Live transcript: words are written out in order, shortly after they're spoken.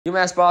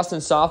UMass Boston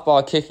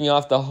Softball kicking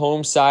off the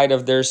home side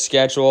of their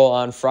schedule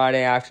on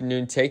Friday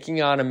afternoon,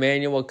 taking on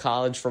Emmanuel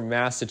College from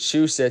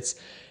Massachusetts.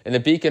 And the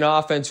Beacon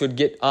offense would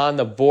get on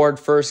the board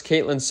first.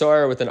 Caitlin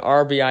Sawyer with an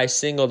RBI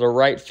single to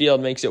right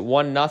field makes it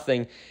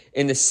 1-0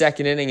 in the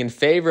second inning in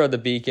favor of the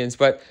Beacons.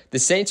 But the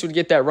Saints would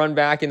get that run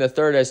back in the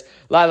third as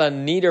Lila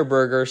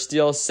Niederberger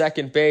steals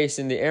second base,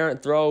 and the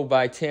errant throw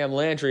by Tam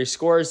Landry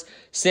scores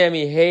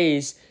Sammy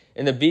Hayes.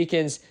 And the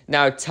Beacons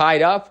now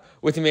tied up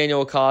with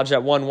Emmanuel College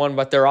at 1-1,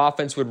 but their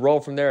offense would roll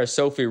from there as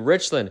Sophie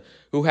Richland,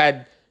 who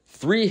had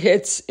 3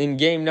 hits in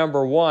game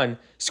number 1,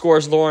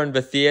 scores Lauren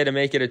Bethia to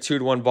make it a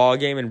 2-1 ball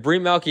game. And Brie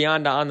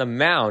Melchionda on the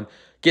mound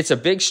gets a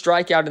big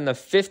strikeout in the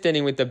 5th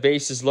inning with the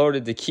bases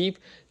loaded to keep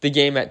the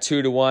game at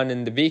 2-1.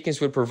 And the Beacons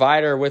would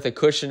provide her with a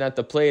cushion at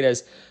the plate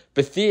as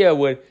Bethia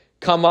would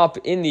come up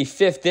in the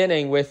 5th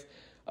inning with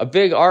a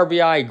big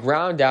RBI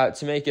ground out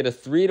to make it a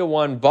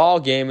 3-1 ball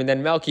game. And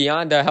then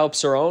Melchionda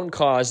helps her own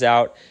cause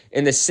out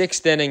in the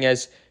 6th inning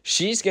as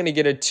she's going to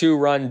get a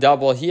 2-run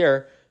double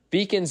here.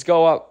 Beacons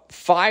go up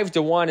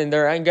 5-1, and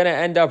they're going to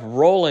end up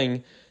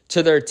rolling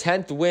to their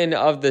 10th win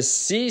of the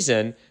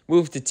season,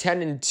 move to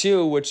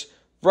 10-2, which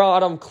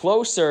brought them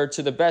closer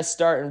to the best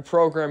start in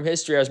program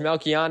history as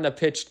Melchionda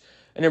pitched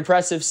an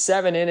impressive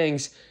 7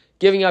 innings,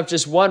 giving up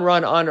just 1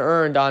 run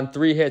unearned on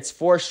 3 hits,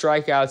 4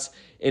 strikeouts,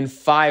 in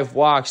 5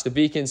 walks. The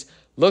Beacons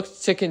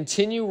looked to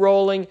continue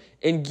rolling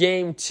in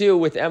Game 2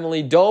 with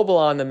Emily Doble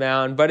on the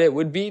mound, but it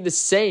would be the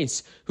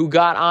Saints who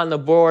got on the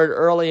board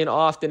early and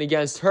often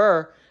against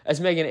her as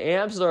Megan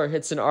Amsler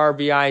hits an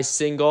RBI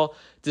single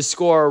to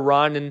score a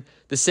run, and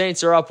the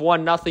Saints are up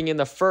 1-0 in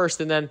the first,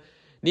 and then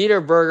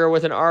Niederberger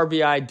with an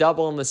RBI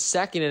double in the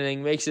second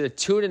inning makes it a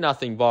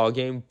 2-0 ball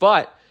game.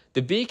 But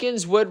the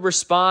Beacons would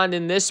respond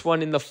in this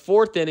one in the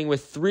 4th inning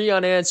with 3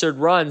 unanswered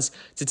runs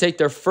to take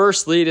their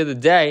first lead of the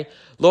day.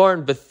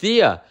 Lauren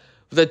Bethia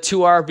with a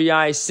 2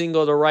 RBI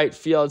single to right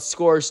field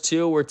scores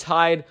 2. We're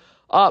tied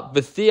up.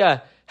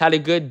 Bethia had a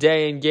good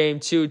day in Game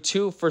 2,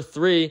 2 for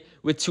 3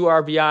 with 2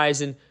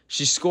 RBIs, and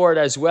she scored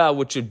as well,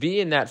 which would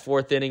be in that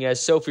 4th inning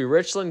as Sophie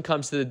Richland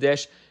comes to the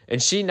dish,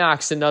 and she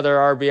knocks another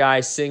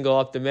RBI single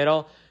up the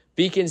middle.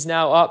 Beacons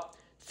now up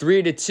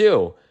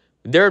 3-2.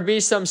 There would be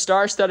some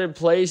star-studded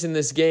plays in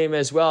this game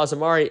as well as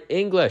Amari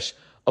English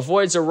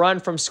avoids a run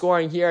from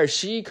scoring here as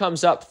she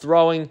comes up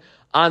throwing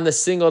on the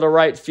single to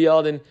right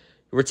field and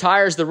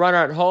retires the runner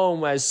at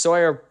home as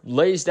Sawyer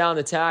lays down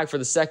the tag for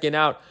the second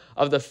out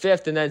of the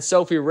 5th. And then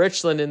Sophie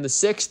Richland in the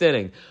 6th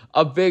inning,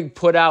 a big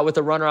put out with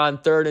a runner on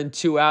 3rd and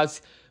 2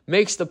 outs,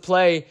 makes the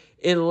play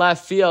in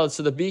left field.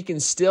 So the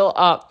Beacons still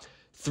up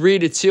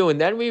 3-2. And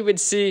then we would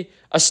see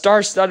a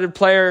star-studded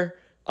player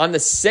on the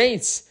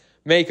Saints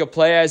make a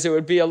play as it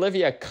would be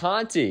Olivia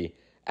Conti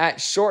at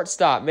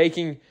shortstop,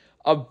 making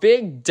a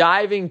big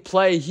diving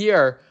play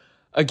here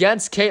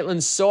against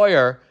Caitlin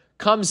Sawyer,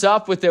 comes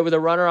up with it with a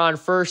runner on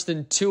 1st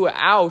and 2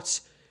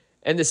 outs,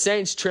 and the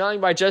Saints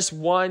trailing by just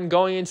 1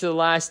 going into the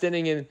last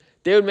inning, and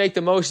they would make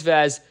the most of it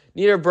as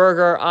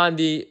Niederberger on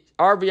the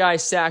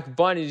RBI sack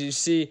bunt. As you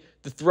see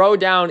the throw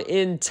down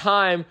in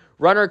time,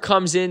 runner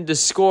comes in to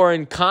score,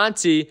 and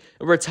Conti,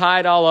 and we're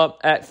tied all up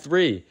at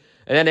 3.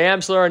 And then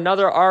Amsler,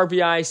 another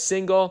RBI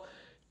single,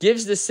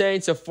 gives the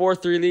Saints a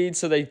 4-3 lead,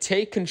 so they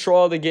take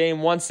control of the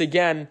game once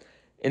again.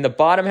 In the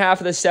bottom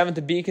half of the 7th,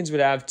 the Beacons would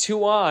have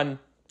 2 on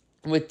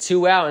with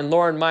 2 out, and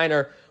Lauren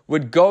Miner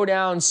would go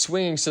down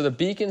swinging. So the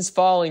Beacons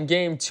fall in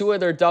Game 2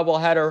 of their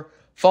doubleheader,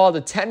 fall to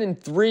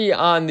 10-3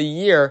 on the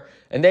year,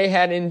 and they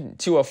head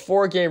into a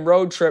 4-game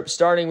road trip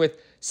starting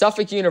with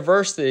Suffolk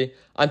University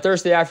on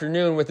Thursday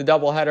afternoon with the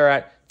doubleheader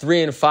at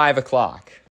 3 and 5 o'clock.